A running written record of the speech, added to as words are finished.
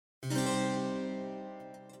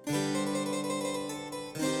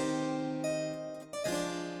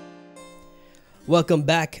Welcome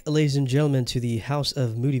back, ladies and gentlemen, to the House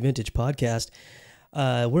of Moody Vintage podcast.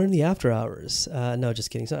 We're in the after hours. No, just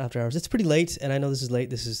kidding. It's not after hours. It's pretty late, and I know this is late.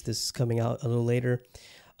 This is coming out a little later.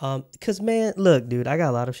 Because man, look, dude, I got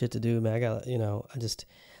a lot of shit to do, man. I got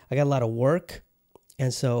a lot of work,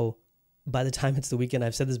 and so by the time it's the weekend,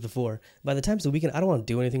 I've said this before. By the time it's the weekend, I don't want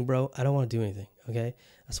to do anything, bro. I don't want to do anything. Okay,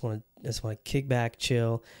 I just want to kick back,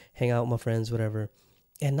 chill, hang out with my friends, whatever,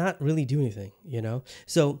 and not really do anything.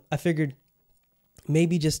 So I figured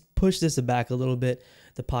maybe just push this back a little bit,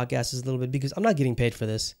 the podcast is a little bit, because I'm not getting paid for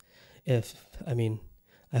this. I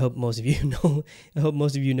hope most of you know. I hope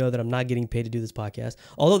most of you know that I'm not getting paid to do this podcast.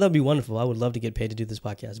 Although that'd be wonderful. I would love to get paid to do this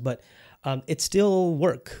podcast, but it's still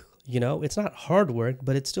work. It's not hard work,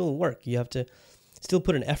 but it's still work. You have to still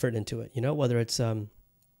put an effort into it. Whether it's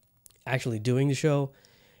actually doing the show,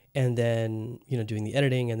 and then doing the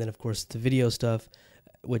editing, and then of course the video stuff,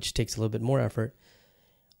 which takes a little bit more effort.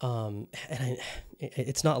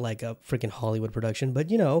 It's not like a freaking Hollywood production, but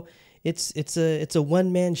it's a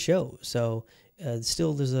one man show. So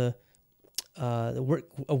still there's a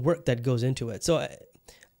work that goes into it. So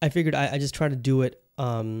I figured I just try to do it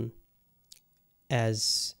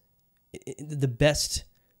as the best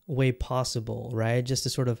way possible, right? Just to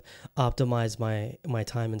sort of optimize my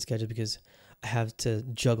time and schedule, because I have to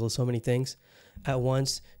juggle so many things at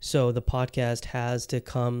once. So the podcast has to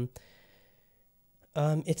come.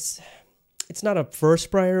 It's not a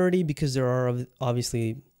first priority, because there are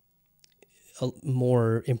obviously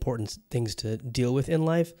more important things to deal with in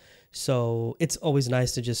life. So it's always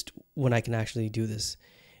nice to just when I can actually do this.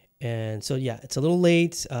 And so, yeah, it's a little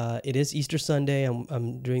late. It is Easter Sunday.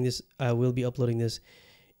 I'm doing this. I will be uploading this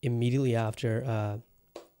immediately after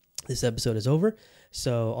this episode is over.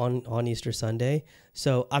 So on Easter Sunday.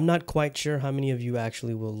 So I'm not quite sure how many of you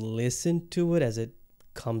actually will listen to it as it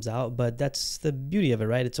comes out, but that's the beauty of it,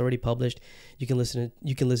 right? It's already published. You can listen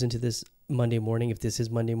to this Monday morning, if this is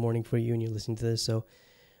Monday morning for you and you're listening to this. So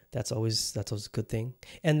that's always a good thing.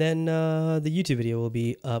 And then the YouTube video will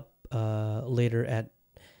be up later at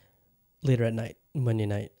night, Monday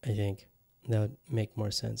night, I think. That would make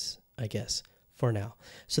more sense, I guess, for now.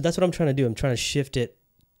 So that's what I'm trying to do. I'm trying to shift it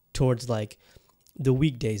towards like the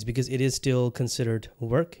weekdays, because it is still considered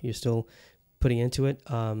work. You're still putting into it.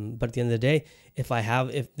 But at the end of the day, if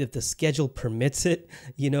the schedule permits it,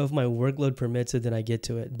 if my workload permits it, then I get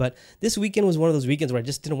to it. But this weekend was one of those weekends where I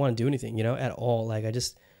just didn't want to do anything, at all. Like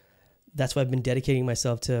that's why I've been dedicating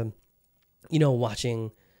myself to,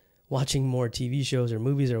 watching more TV shows or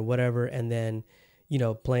movies or whatever. And then,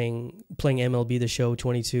 playing MLB The Show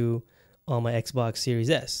 22 on my Xbox Series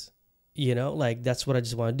S, that's what I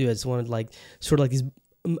just want to do. I just want to sort of these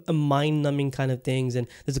mind-numbing kind of things. And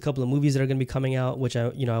there's a couple of movies that are going to be coming out, which I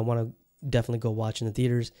want to definitely go watch in the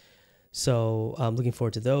theaters. So I'm looking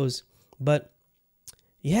forward to those. But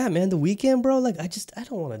yeah, man, the weekend, bro, I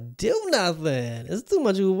don't want to do nothing. It's too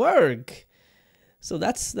much work. So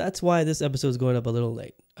that's why this episode is going up a little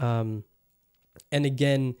late. And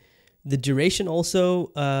again, the duration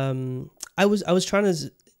also, I was trying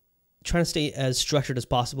to stay as structured as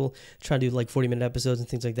possible, trying to do 40-minute episodes and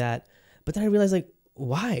things like that. But then I realized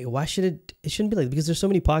why should it shouldn't be because there's so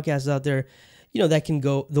many podcasts out there, that can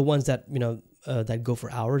go, the ones that, that go for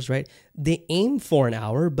hours, right? They aim for an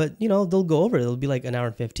hour, but they'll go over. It'll be like an hour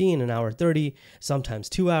and 15, an hour 30, sometimes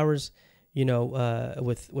 2 hours,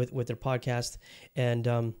 with their podcast,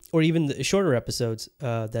 and, or even the shorter episodes,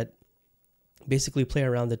 that basically play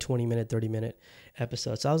around the 20-minute, 30-minute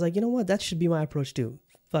episodes. So I was like, you know what? That should be my approach too.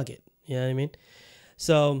 Fuck it. You know what I mean?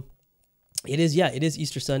 So it is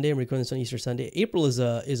Easter Sunday. I'm recording this on Easter Sunday. April is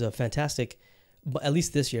a fantastic, at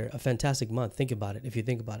least this year, a fantastic month. Think about it. If you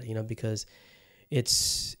think about it, because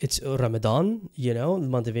it's Ramadan, the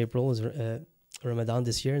month of April is Ramadan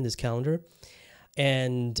this year in this calendar.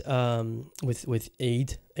 And with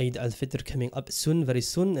Eid al-Fitr coming up soon, very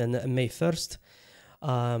soon, and May 1st.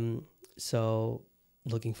 So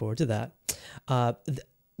looking forward to that.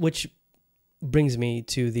 Which brings me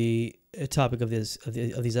to the topic of these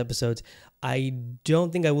episodes. I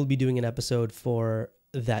don't think I will be doing an episode for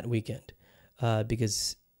that weekend,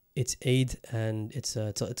 because it's Eid and it's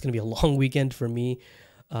going to be a long weekend for me,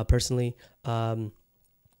 personally. From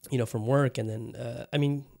work, and then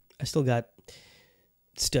I still got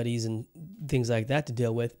studies and things like that to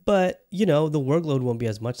deal with, but the workload won't be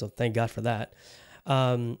as much, so thank God for that.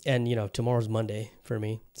 And tomorrow's Monday for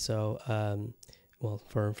me, so well,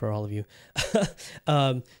 for all of you.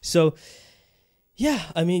 So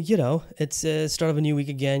yeah, it's the start of a new week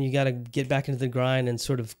again. You got to get back into the grind and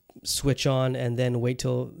sort of switch on, and then wait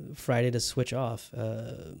till Friday to switch off.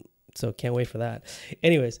 So can't wait for that.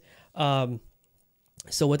 Anyways,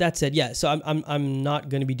 So with that said, yeah, so I'm not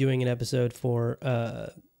going to be doing an episode for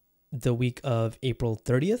the week of April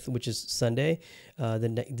 30th, which is Sunday.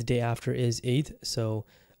 The day after is 8th, so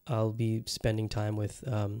I'll be spending time with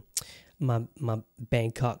my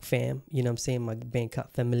Bangkok fam. You know what I'm saying? My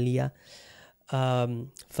Bangkok familia.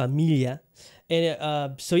 Familia.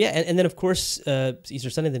 And so yeah, and then of course Easter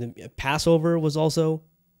Sunday. Then Passover was also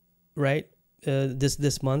right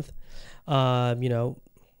this month.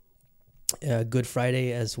 Good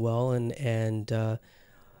Friday as well, and Poila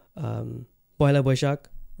Boishak,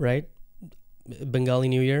 right? Bengali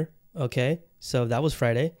New Year. Okay, so that was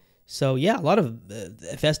Friday. So yeah, a lot of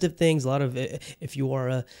festive things. A lot of, if you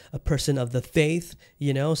are a person of the faith,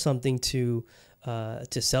 something to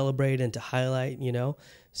celebrate and to highlight.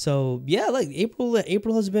 So yeah, like April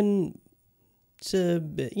has been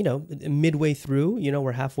midway through.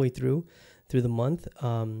 We're halfway through the month.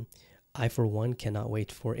 I for one cannot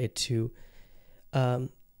wait for it to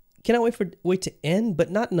wait to end, but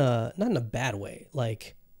not in a bad way.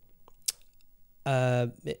 Like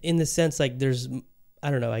in the sense, like there's,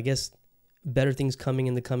 I don't know, I guess better things coming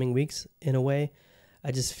in the coming weeks in a way.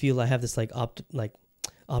 I just feel I have this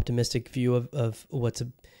optimistic view of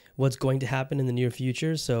what's going to happen in the near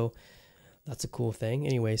future. So that's a cool thing.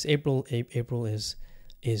 Anyways, April is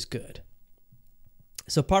good.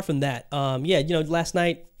 So apart from that, last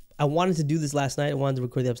night, I wanted to do this last night. I wanted to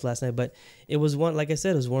record the episode last night, but it was like I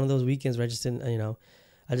said, it was one of those weekends where I just didn't,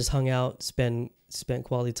 I just hung out, spent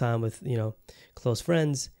quality time with, close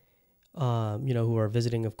friends, who are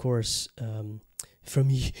visiting, of course,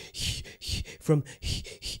 from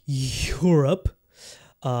Europe.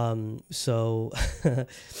 So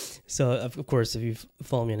of course, if you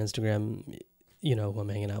follow me on Instagram, you know who I'm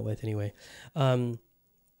hanging out with anyway. So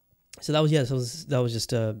that was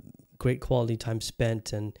just a great quality time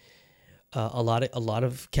spent, and a lot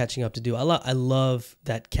of catching up to do. I love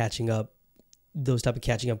that catching up, those type of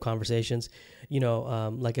catching up conversations.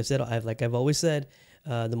 Like I've always said,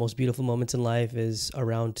 the most beautiful moments in life is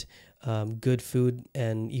around good food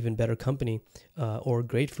and even better company, or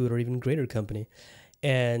great food or even greater company,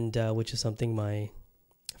 and which is something my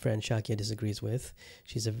friend Shakia disagrees with.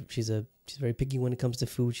 She's very picky when it comes to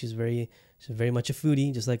food. She's very much a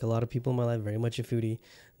foodie, just like a lot of people in my life. Very much a foodie.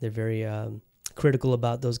 They're very critical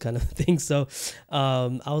about those kind of things. So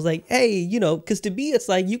I was like, hey, because to me, it's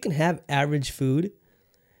like you can have average food,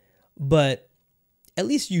 but at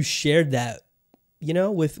least you shared that,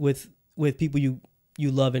 with people you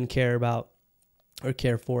love and care about or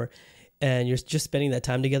care for, and you're just spending that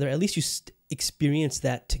time together. At least you experience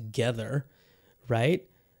that together, right?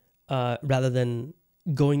 Rather than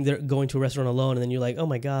going to a restaurant alone and then you're like, oh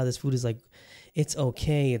my God, this food is like, it's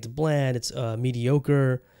okay, it's bland, it's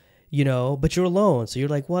mediocre, but you're alone. So you're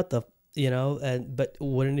like, what the, but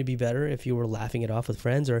wouldn't it be better if you were laughing it off with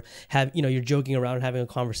friends, or you're joking around and having a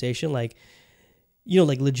conversation, like,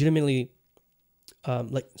 like legitimately,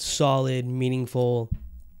 like solid, meaningful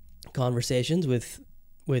conversations with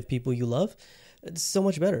people you love. It's so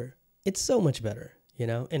much better. It's so much better.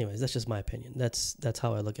 Anyways, that's just my opinion. That's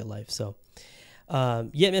how I look at life. So,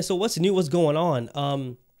 yeah, man. So what's new? What's going on?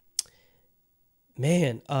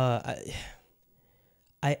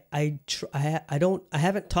 I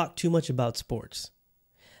haven't talked too much about sports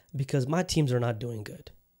because my teams are not doing good.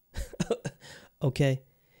 Okay.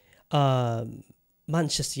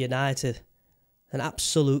 Manchester United, an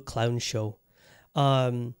absolute clown show.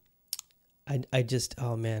 Oh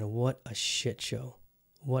man, what a shit show.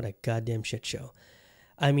 What a goddamn shit show.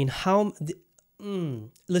 I mean,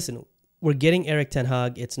 listen, we're getting Eric Ten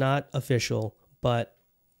Hag. It's not official, but,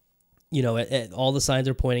 all the signs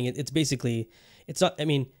are pointing. It's basically, it's not, I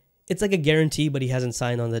mean, it's like a guarantee, but he hasn't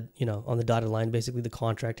signed on the dotted line. Basically, the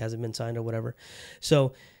contract hasn't been signed or whatever.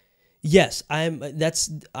 So, yes, I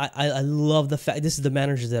love the fact, this is the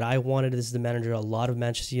manager that I wanted. This is the manager a lot of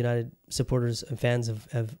Manchester United supporters and fans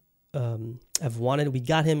have wanted. We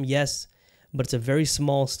got him, yes, but it's a very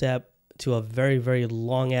small step to a very, very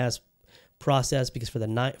long ass process, because for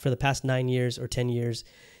the past 9 years or 10 years,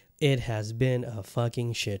 it has been a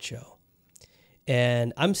fucking shit show.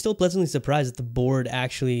 And I'm still pleasantly surprised that the board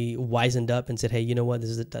actually wisened up and said, hey, you know what, this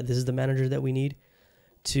is the manager that we need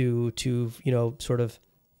to sort of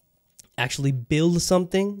actually build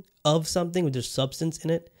something with their substance in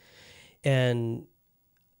it. And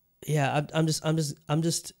yeah, I'm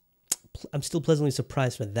still pleasantly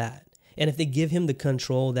surprised for that. And if they give him the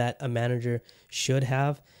control that a manager should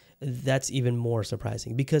have, that's even more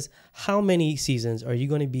surprising. Because how many seasons are you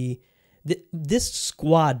going to be... This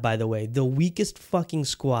squad, by the way, the weakest fucking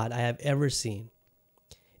squad I have ever seen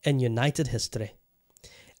in United history.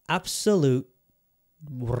 Absolute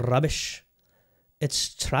rubbish.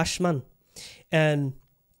 It's trash, man. And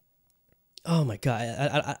oh my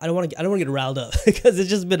god, I don't want to get riled up because it's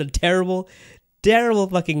just been a terrible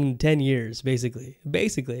fucking 10 years. Basically,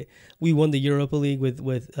 we won the Europa League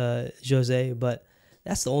with Jose, but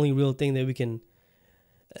that's the only real thing that we can.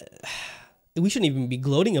 We shouldn't even be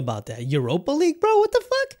gloating about that. Europa League, bro. What the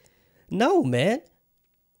fuck? No, man.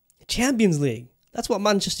 Champions League. That's what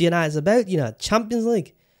Manchester United is about. Champions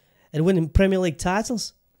League and winning Premier League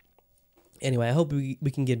titles. Anyway, I hope we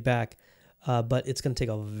can get back. But it's going to take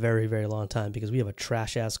a very, very long time because we have a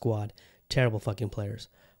trash-ass squad. Terrible fucking players.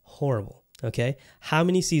 Horrible. Okay? How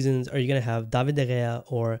many seasons are you going to have David De Gea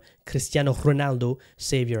or Cristiano Ronaldo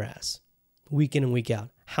save your ass? Week in and week out.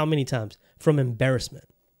 How many times? From embarrassment.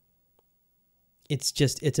 It's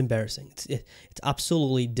embarrassing. It's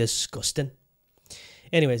absolutely disgusting.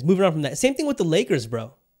 Anyways, moving on from that. Same thing with the Lakers,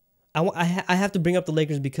 bro. I have to bring up the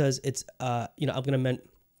Lakers because it's, I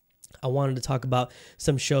wanted to talk about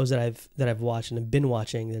some shows that I've watched and have been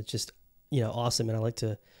watching that's just, awesome. And I like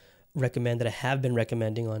to recommend that I have been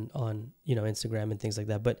recommending on Instagram and things like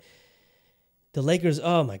that. But the Lakers,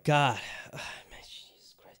 oh my God. Oh, man,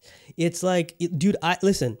 Jesus Christ. It's like, dude,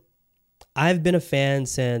 listen, I've been a fan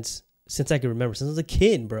since I can remember, since I was a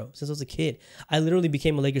kid, bro. Since I was a kid. I literally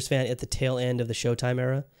became a Lakers fan at the tail end of the Showtime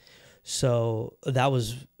era. So and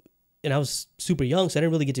I was super young, so I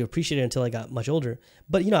didn't really get to appreciate it until I got much older.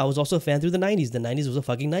 But, I was also a fan through the 90s. The 90s was a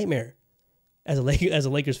fucking nightmare as a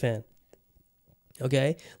Lakers fan.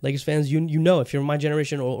 Okay? Lakers fans, you know, if you're my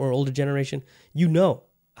generation or older generation, you know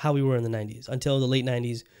how we were in the 90s. Until the late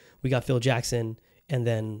 90s, we got Phil Jackson, and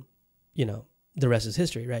then, the rest is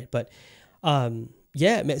history, right? But,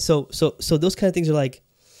 yeah, man, so those kind of things are like,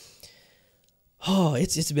 oh,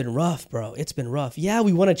 it's been rough, bro. It's been rough. Yeah,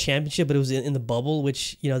 we won a championship, but it was in the bubble,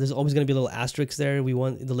 which, there's always going to be a little asterisk there.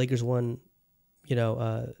 The Lakers won, with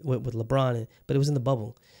LeBron, but it was in the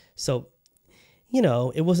bubble. So,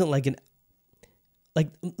 it wasn't like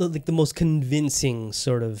the most convincing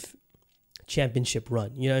sort of championship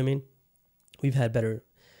run. You know what I mean? We've had better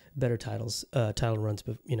title runs,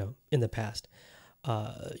 but, in the past.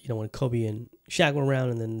 When Kobe and Shaq were around,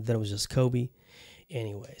 and then it was just Kobe.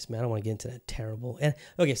 Anyways, man, I don't want to get into that terrible. And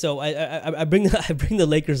okay, so I bring the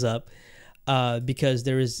Lakers up because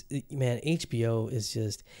there is, man,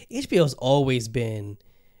 HBO's always been,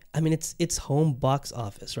 I mean, it's home box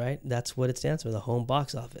office, right? That's what it stands for, the home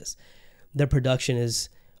box office. Their production is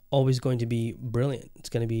always going to be brilliant. It's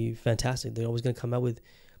going to be fantastic. They're always going to come out with,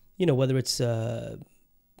 whether it's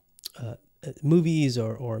movies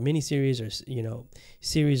or miniseries or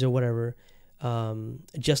series or whatever.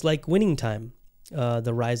 Just like Winning Time.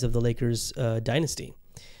 The rise of the Lakers dynasty.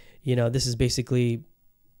 This is basically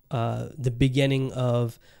the beginning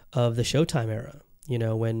of the Showtime era.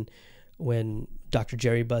 When Dr.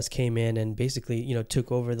 Jerry Buss came in and basically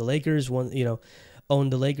took over the Lakers,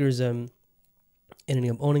 owned the Lakers, ended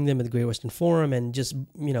up owning them at the Great Western Forum, and just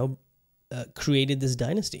created this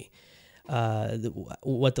dynasty.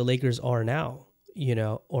 What the Lakers are now,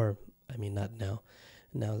 or I mean not now.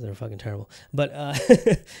 Now they're fucking terrible, but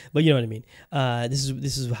but you know what I mean. This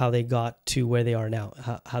is how they got to where they are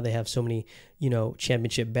now. How they have so many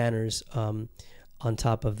championship banners on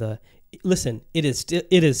top of the. Listen, it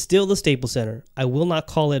is still the Staples Center. I will not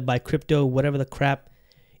call it by crypto whatever the crap.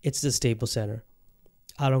 It's the Staples Center.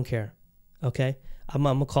 I don't care. Okay, I'm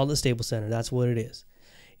gonna call it the Staples Center. That's what it is.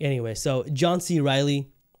 Anyway, so John C.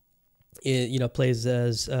 Reilly, plays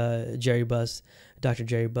as Jerry Buss. Dr.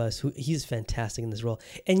 Jerry Buss, he's fantastic in this role.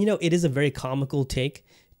 And, it is a very comical take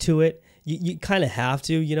to it. You kind of have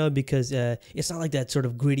to, because it's not like that sort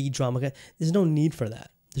of gritty drama. There's no need for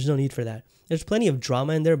that. There's plenty of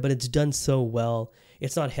drama in there, but it's done so well.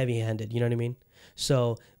 It's not heavy-handed, you know what I mean?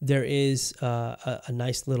 So there is a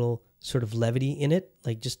nice little sort of levity in it,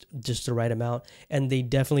 like just the right amount. And they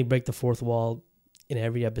definitely break the fourth wall in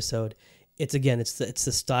every episode. It's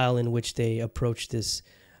the style in which they approach this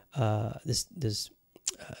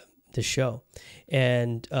show,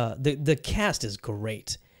 and the cast is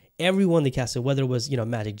great. Everyone they casted, whether it was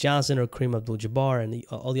Magic Johnson or Kareem Abdul-Jabbar and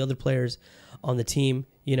all the other players on the team,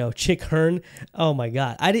 Chick Hearn. Oh my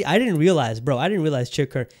God, I didn't realize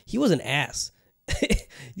Chick Hearn. He was an ass.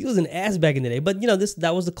 He was an ass back in the day. But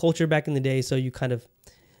that was the culture back in the day. So you kind of,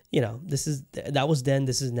 that was then.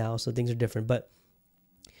 This is now. So things are different. But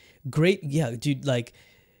great, yeah, dude. Like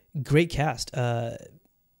great cast.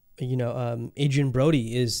 Adrian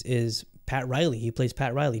Brody is Pat Riley. He plays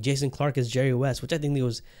Pat Riley. Jason Clarke is Jerry West, which I think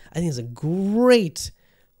is a great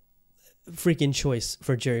freaking choice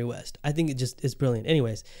for Jerry West. I think it just is brilliant.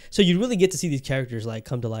 Anyways, so you really get to see these characters like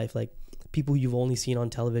come to life. Like people you've only seen on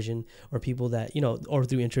television, or people that, or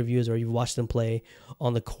through interviews, or you've watched them play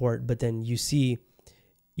on the court, but then you see,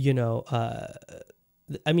 yes,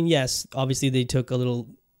 obviously they took a little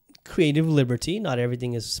creative liberty. Not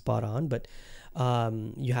everything is spot on, but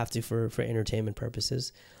you have to for entertainment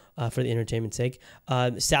purposes, for the entertainment's sake.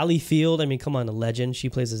 Sally Field, I mean, come on, a legend. She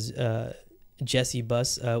plays as Jessie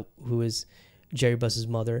Buss, who is Jerry Buss's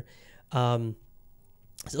mother.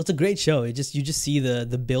 So it's a great show. You just see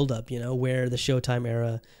the build up, where the Showtime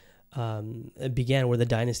era began, where the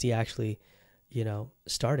dynasty actually,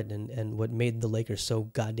 started, and what made the Lakers so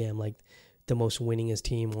goddamn like the most winningest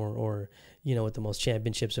team, or with the most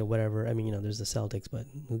championships or whatever. I mean, there's the Celtics, but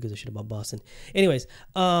who gives a shit about Boston? Anyways,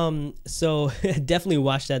 so definitely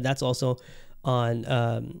watch that. That's also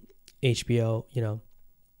on HBO.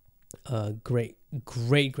 Great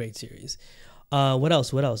series. What else?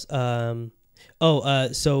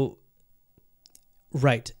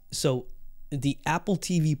 So the Apple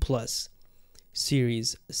TV Plus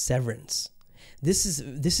series Severance. This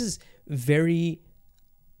is very.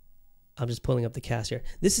 I'm just pulling up the cast here.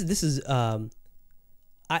 This is I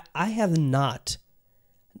have not.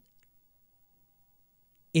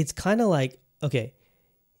 It's kind of like, okay,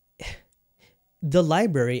 the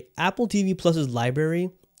library, Apple TV Plus's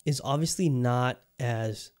library is obviously not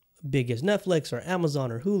as big as Netflix or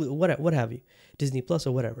Amazon or Hulu, what have you, Disney Plus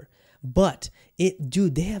or whatever. But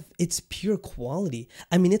it's pure quality.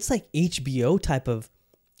 I mean, it's like HBO type of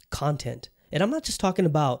content. And I'm not just talking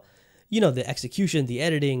about, the execution, the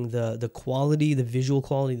editing, the quality, the visual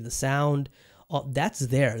quality, the sound. That's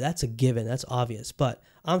there. That's a given. That's obvious. But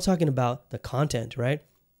I'm talking about the content, right?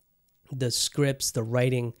 The scripts, the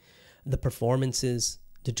writing, the performances,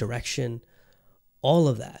 the direction, all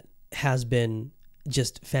of that has been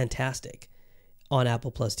just fantastic on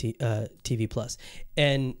Apple Plus TV Plus.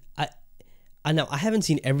 And I know I haven't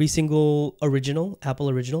seen every single Apple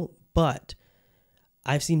original, but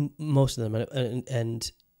I've seen most of them,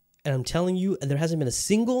 and I'm telling you, there hasn't been a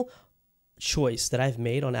single choice that I've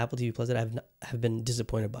made on Apple TV Plus that have been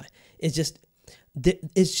disappointed by. It's just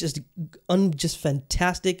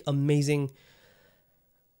fantastic, amazing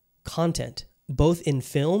content, both in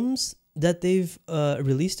films that they've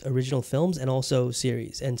released, original films, and also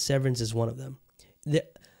series, and Severance is one of them.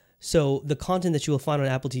 So the content that you will find on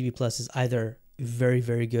Apple TV Plus is either very,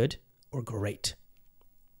 very good or great.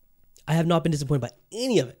 I have not been disappointed by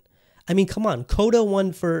any of it. I mean, come on, Coda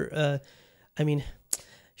won for,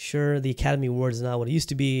 sure, the Academy Award is not what it used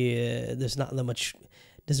to be. There's not that much,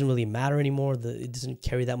 doesn't really matter anymore. It doesn't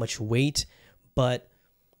carry that much weight, but,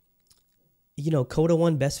 Coda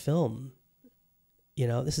won Best Film.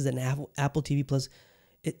 This is an Apple TV Plus.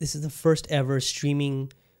 This is the first ever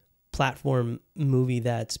streaming platform movie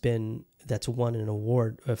that's won an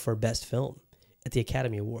award for Best Film at the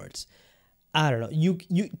Academy Awards. I don't know. You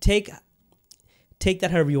take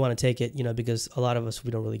that however you want to take it, because a lot of us,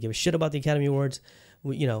 we don't really give a shit about the Academy Awards.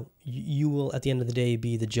 You will at the end of the day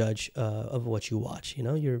be the judge of what you watch.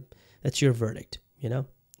 That's your verdict.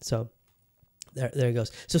 So there it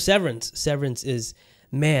goes. So Severance is,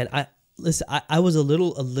 man. I was a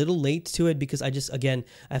little late to it because I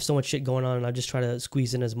have so much shit going on, and I just try to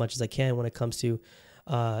squeeze in as much as I can when it comes to,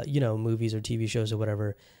 movies or TV shows or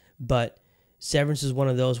whatever. But Severance is one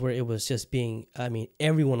of those where it was just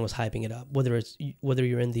everyone was hyping it up, whether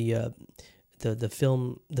you're in the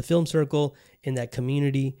film circle, in that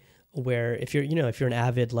community, where if you're an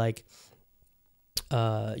avid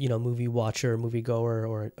movie watcher, movie goer,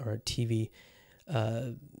 or a TV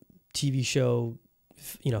show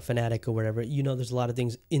fanatic or whatever, there's a lot of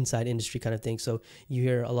things, inside industry kind of thing. So you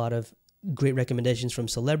hear a lot of great recommendations from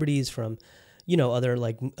celebrities, from other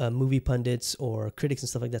movie pundits or critics and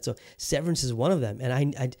stuff like that. So Severance is one of them. And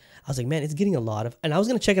I was like, man, it's getting a lot of, and I was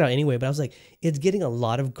going to check it out anyway, but I was like, it's getting a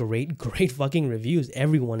lot of great fucking reviews.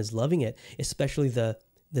 Everyone is loving it, especially the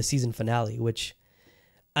season finale, which,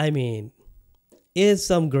 is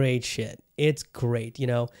some great shit. It's great.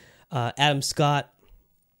 Adam Scott,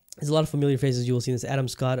 there's a lot of familiar faces. You will see this. Adam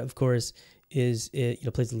Scott, of course, plays the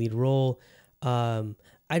lead role.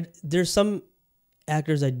 There's some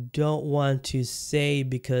actors I don't want to say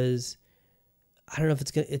because I don't know if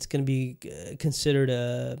it's gonna be considered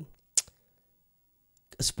a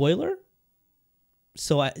spoiler.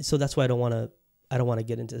 So that's why I don't want to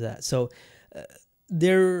get into that. So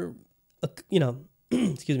there,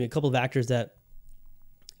 excuse me, a couple of actors that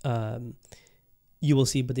you will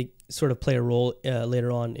see, but they sort of play a role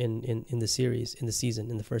later on in the series, in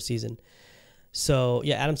the first season. So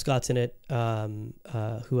yeah, Adam Scott's in it.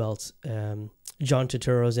 Who else? John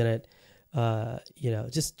Turturro's in it.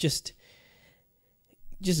 Just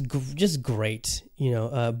just great.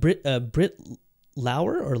 Britt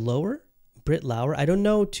Lauer or Lower. Britt Lauer. I don't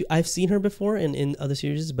know. I've seen her before in other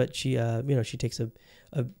series, but she she takes a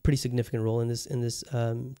pretty significant role in this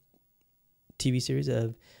TV series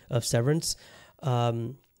of Severance.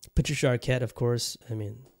 Patricia Arquette, of course. I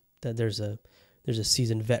mean, there's a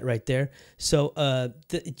seasoned vet right there. So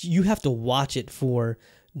you have to watch it for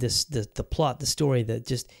the plot, the story. That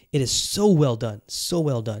just, it is so well done,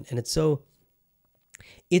 and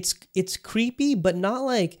it's creepy, but not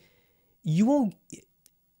like you won't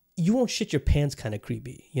shit your pants kind of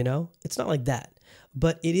creepy. It's not like that,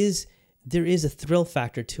 but there is a thrill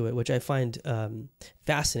factor to it, which I find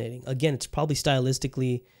fascinating. Again, it's probably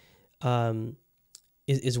stylistically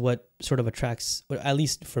is what sort of attracts, at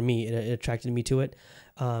least for me, it attracted me to it.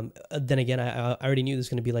 Then again, I already knew this was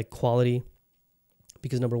going to be like quality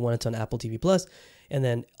because number one, it's on Apple TV Plus, and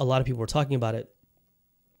then a lot of people were talking about it,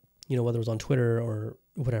 whether it was on Twitter or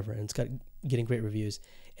whatever, and it's getting great reviews,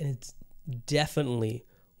 and it's definitely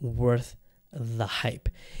worth the hype.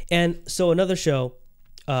 And so another show,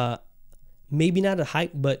 maybe not a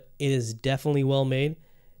hype, but it is definitely well made.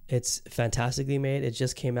 It's fantastically made. It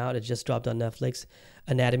just came out. It just dropped on Netflix.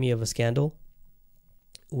 Anatomy of a Scandal.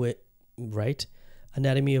 Right?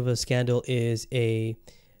 Anatomy of a Scandal is it's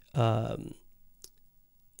a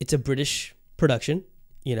British production,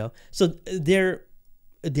 So they're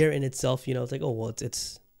in itself, it's like, oh well,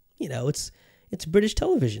 it's British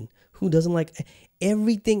television. Who doesn't like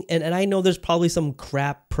everything? And I know there's probably some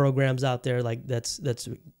crap programs out there like that's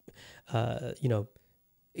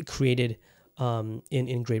created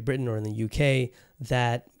in Great Britain or in the UK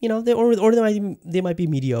that they might be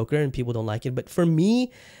mediocre and people don't like it. But for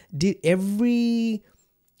me, every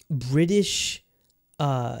British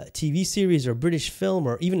TV series or British film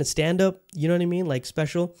or even a stand-up, you know what I mean, like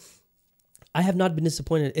special, I have not been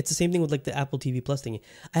disappointed. It's the same thing with like the Apple TV Plus thing.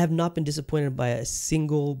 I have not been disappointed by a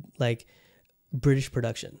single like British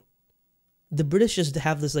production. The British just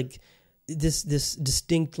have this like this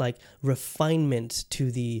distinct like refinement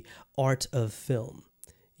to the art of film,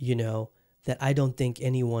 that I don't think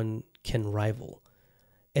anyone can rival.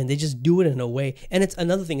 And they just do it in a way. And it's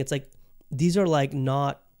another thing. It's like, these are like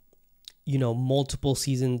not, multiple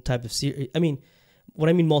season type of series. I mean, what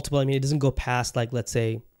I mean multiple, it doesn't go past like, let's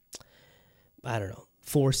say, I don't know,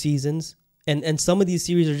 4 seasons. And some of these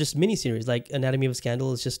series are just mini series. Like Anatomy of a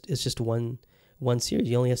Scandal is just one series.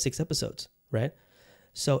 You only have 6 episodes, right?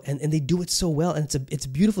 So and they do it so well, and it's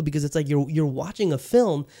beautiful because it's like you're watching a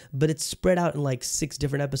film, but it's spread out in like 6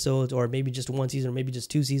 different episodes, or maybe just 1 season, or maybe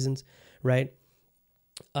just 2 seasons, right?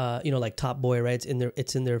 Like Top Boy, right?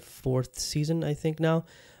 It's in their 4th season, I think now,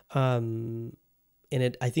 and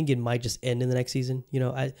I think it might just end in the next season.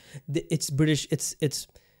 It's British. It's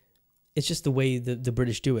just the way the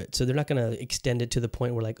British do it. So they're not gonna extend it to the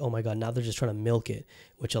point where like, oh my god, now they're just trying to milk it,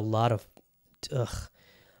 which a lot of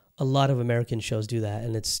American shows do that,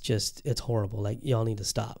 and it's horrible. Like, y'all need to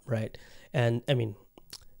stop, right? And I mean,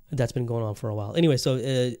 that's been going on for a while. Anyway, so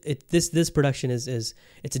this production is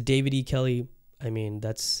it's a David E. Kelly. I mean,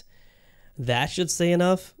 that should say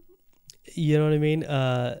enough. You know what I mean?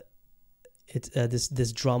 It's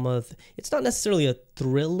this drama. It's not necessarily a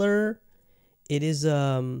thriller. It is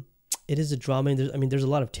a drama. And there's a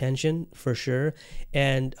lot of tension for sure.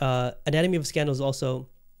 And Anatomy of a Scandal is also.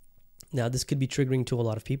 Now, this could be triggering to a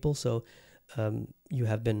lot of people, so you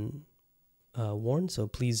have been warned. So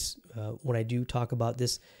please, when I do talk about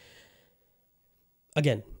this,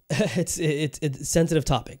 again, it's a sensitive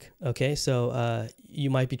topic. Okay, so you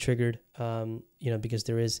might be triggered, because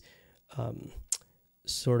there is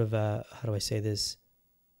sort of a, how do I say this,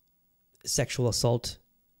 sexual assault,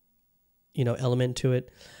 element to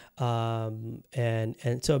it, and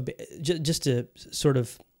so just to sort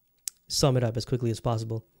of sum it up as quickly as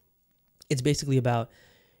possible. It's basically about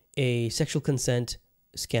a sexual consent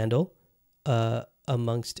scandal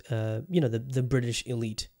amongst, the British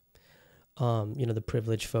elite, the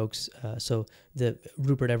privileged folks. So the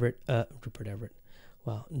Rupert Everett,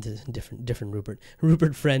 wow, different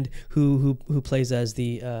Rupert Friend, who plays as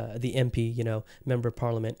the MP, member of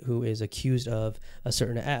Parliament, who is accused of a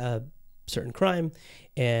certain crime,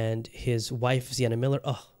 and his wife Sienna Miller.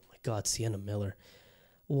 Oh my God, Sienna Miller,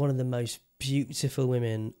 one of the most beautiful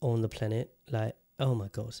women on the planet. Like, oh my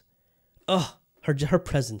gosh, her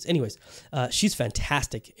presence. Anyways, she's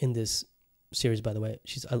fantastic in this series. By the way,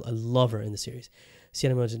 I love her in the series.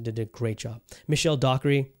 Sienna Miller did a great job. Michelle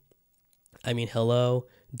Dockery. I mean, hello,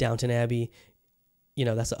 Downton Abbey.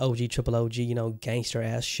 That's the OG, triple OG. Gangster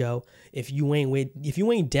ass show. If you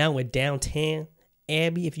ain't down with Downton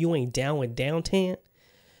Abbey, if you ain't down with Downton,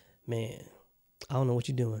 man, I don't know what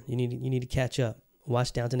you're doing. You need to catch up.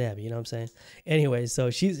 watch Downton Abbey. You know what I'm saying? Anyway, so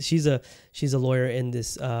she's a lawyer in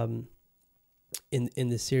this in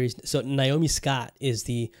this series. So Naomi Scott is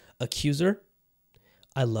the accuser.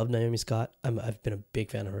 I love Naomi Scott. I've been a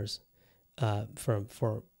big fan of hers. Not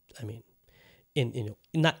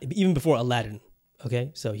even before Aladdin.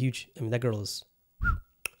 Okay, so huge. I mean, that girl is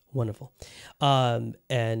wonderful,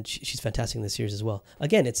 and she's fantastic in this series as well.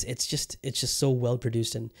 Again, it's just so well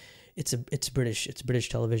produced, and it's British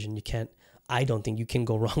television. I don't think you can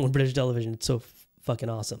go wrong with British television. It's so fucking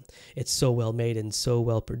awesome. It's so well made and so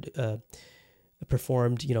well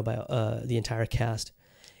performed, by the entire cast,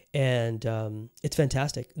 and it's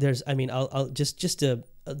fantastic. I'll just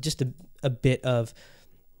a bit of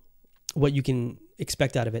what you can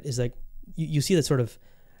expect out of it is like you see that sort of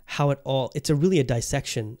how it's really a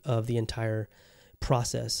dissection of the entire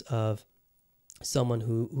process of someone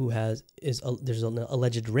there's an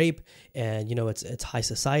alleged rape, and it's high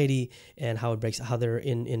society, and how they're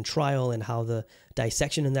in trial, and how the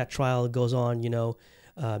dissection in that trial goes on,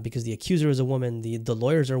 because the accuser is a woman, the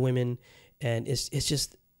lawyers are women, and it's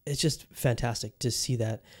just fantastic to see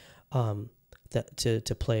that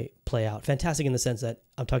to play out. Fantastic in the sense that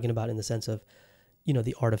I'm talking about, in the sense of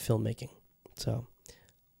the art of filmmaking. So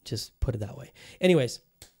just put it that way. Anyways,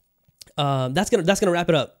 that's gonna wrap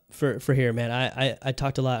it up for here, man. I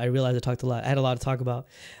talked a lot. I realized I talked a lot. I had a lot to talk about.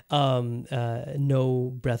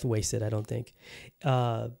 No breath wasted, I don't think.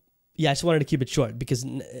 I just wanted to keep it short because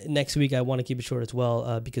next week I want to keep it short as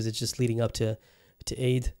well, because it's just leading up to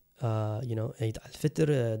Eid, Eid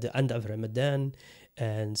al-Fitr, the end of Ramadan,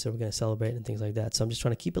 and so we're gonna celebrate and things like that. So I'm just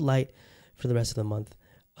trying to keep it light for the rest of the month.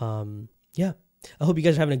 I hope you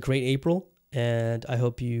guys are having a great April, and I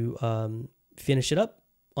hope you finish it up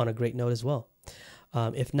on a great note as well.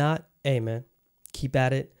 If not, hey man, keep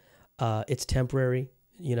at it. It's temporary,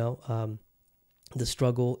 the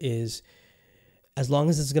struggle is, as long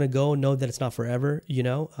as it's going to go, know that it's not forever,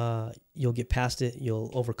 you'll get past it. You'll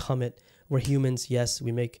overcome it. We're humans. Yes,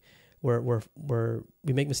 we make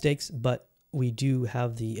mistakes, but we do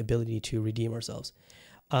have the ability to redeem ourselves.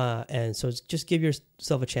 And so just give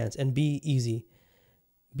yourself a chance and be easy.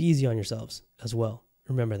 Be easy on yourselves as well.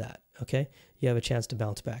 Remember that, okay? You have a chance to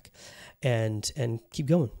bounce back and keep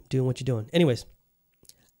going, doing what you're doing. Anyways,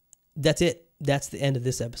 that's it. That's the end of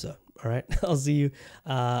this episode, all right? I'll see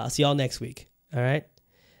y'all next week, all right?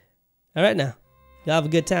 All right now. Y'all have a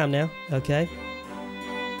good time now, okay?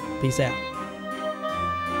 Peace out.